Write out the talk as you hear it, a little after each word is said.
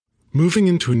Moving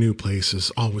into a new place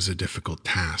is always a difficult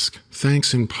task,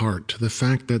 thanks in part to the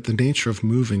fact that the nature of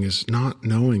moving is not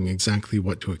knowing exactly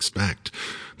what to expect.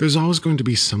 There's always going to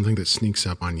be something that sneaks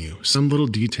up on you, some little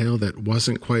detail that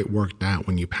wasn't quite worked out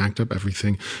when you packed up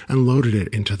everything and loaded it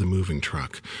into the moving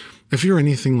truck. If you're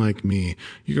anything like me,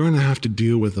 you're going to have to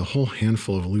deal with a whole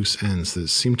handful of loose ends that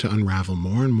seem to unravel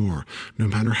more and more, no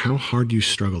matter how hard you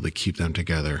struggle to keep them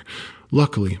together.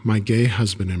 Luckily, my gay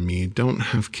husband and me don't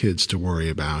have kids to worry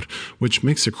about, which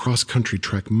makes a cross-country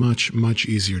trek much, much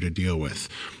easier to deal with.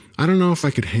 I don't know if I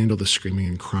could handle the screaming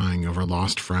and crying over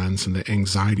lost friends and the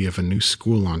anxiety of a new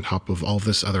school on top of all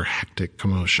this other hectic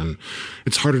commotion.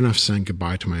 It's hard enough saying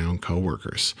goodbye to my own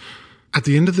coworkers. At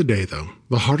the end of the day, though,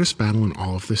 the hardest battle in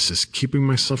all of this is keeping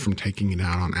myself from taking it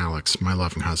out on Alex, my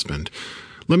loving husband.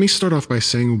 Let me start off by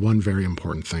saying one very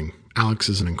important thing. Alex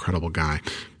is an incredible guy.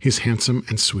 He's handsome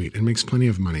and sweet and makes plenty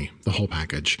of money, the whole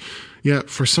package. Yet,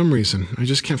 for some reason, I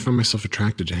just can't find myself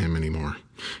attracted to him anymore.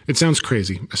 It sounds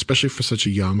crazy, especially for such a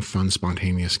young, fun,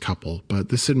 spontaneous couple, but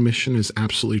this admission is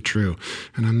absolutely true,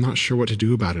 and I'm not sure what to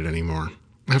do about it anymore.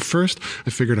 At first, I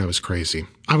figured I was crazy.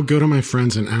 I would go to my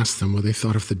friends and ask them what they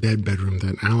thought of the dead bedroom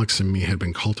that Alex and me had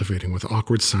been cultivating with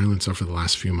awkward silence over the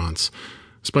last few months.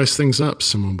 Spice things up,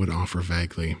 someone would offer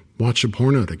vaguely. Watch a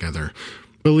porno together.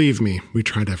 Believe me, we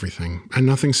tried everything, and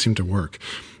nothing seemed to work.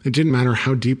 It didn't matter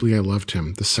how deeply I loved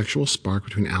him. The sexual spark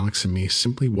between Alex and me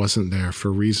simply wasn't there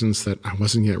for reasons that I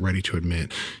wasn't yet ready to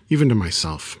admit, even to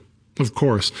myself. Of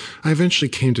course, I eventually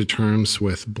came to terms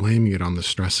with blaming it on the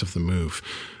stress of the move.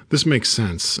 This makes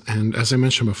sense, and as I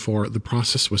mentioned before, the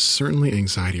process was certainly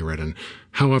anxiety-ridden.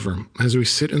 However, as we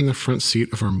sit in the front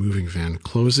seat of our moving van,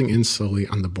 closing in slowly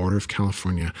on the border of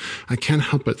California, I can't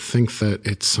help but think that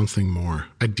it's something more,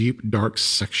 a deep, dark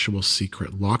sexual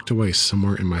secret locked away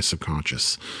somewhere in my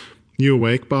subconscious. "You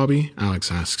awake, Bobby?" Alex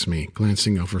asks me,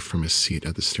 glancing over from his seat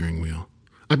at the steering wheel.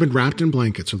 I've been wrapped in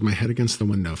blankets with my head against the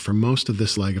window for most of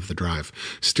this leg of the drive,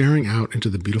 staring out into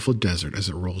the beautiful desert as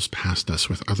it rolls past us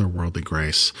with otherworldly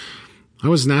grace. "I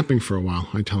was napping for a while,"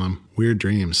 I tell him. "Weird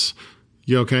dreams."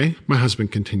 "You okay?" my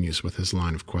husband continues with his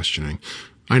line of questioning.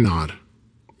 I nod.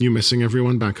 "You missing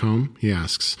everyone back home?" he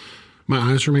asks. My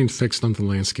eyes remain fixed on the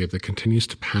landscape that continues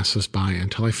to pass us by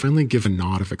until I finally give a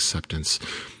nod of acceptance.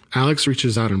 Alex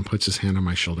reaches out and puts his hand on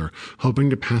my shoulder, hoping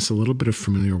to pass a little bit of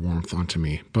familiar warmth onto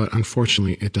me, but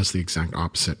unfortunately it does the exact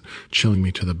opposite, chilling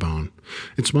me to the bone.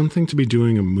 It's one thing to be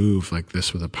doing a move like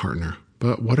this with a partner,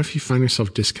 but what if you find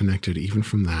yourself disconnected even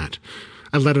from that?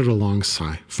 I let out a long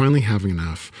sigh, finally having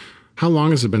enough. "How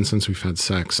long has it been since we've had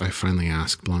sex?" I finally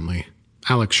ask bluntly.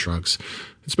 Alex shrugs.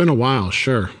 "It's been a while,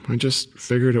 sure. I just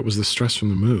figured it was the stress from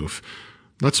the move."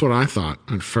 "That's what I thought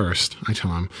at first," I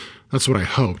tell him. "That's what I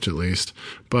hoped, at least.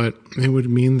 But it would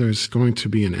mean there's going to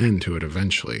be an end to it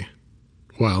eventually."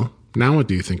 "Well, now what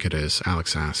do you think it is?"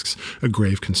 Alex asks, a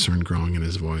grave concern growing in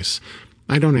his voice.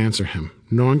 I don't answer him,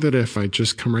 knowing that if I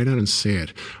just come right out and say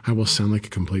it, I will sound like a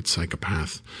complete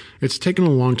psychopath. It's taken a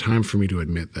long time for me to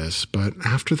admit this, but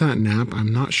after that nap,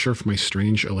 I'm not sure if my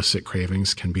strange illicit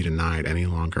cravings can be denied any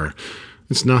longer.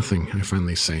 "It's nothing," I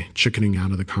finally say, chickening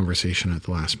out of the conversation at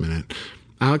the last minute.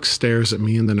 Alex stares at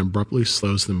me and then abruptly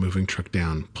slows the moving truck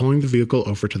down, pulling the vehicle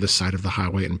over to the side of the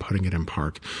highway and putting it in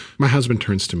park. My husband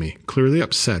turns to me, clearly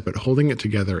upset but holding it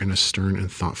together in a stern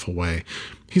and thoughtful way.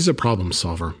 He's a problem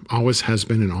solver, always has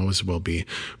been and always will be,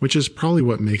 which is probably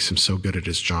what makes him so good at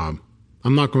his job.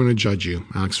 "I'm not going to judge you,"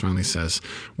 Alex finally says.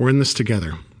 "We're in this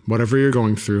together. Whatever you're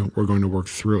going through, we're going to work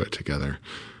through it together."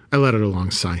 I let out a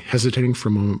long sigh, hesitating for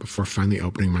a moment before finally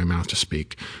opening my mouth to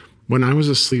speak. "When I was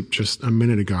asleep just a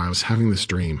minute ago, I was having this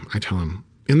dream," I tell him.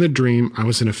 "In the dream, I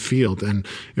was in a field, and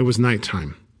it was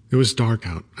nighttime. It was dark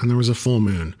out, and there was a full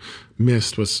moon.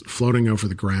 Mist was floating over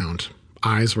the ground.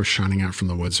 Eyes were shining out from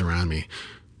the woods around me."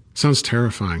 "Sounds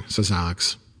terrifying," says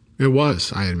Alex. "It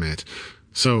was," I admit.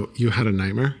 "So you had a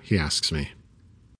nightmare?" he asks me.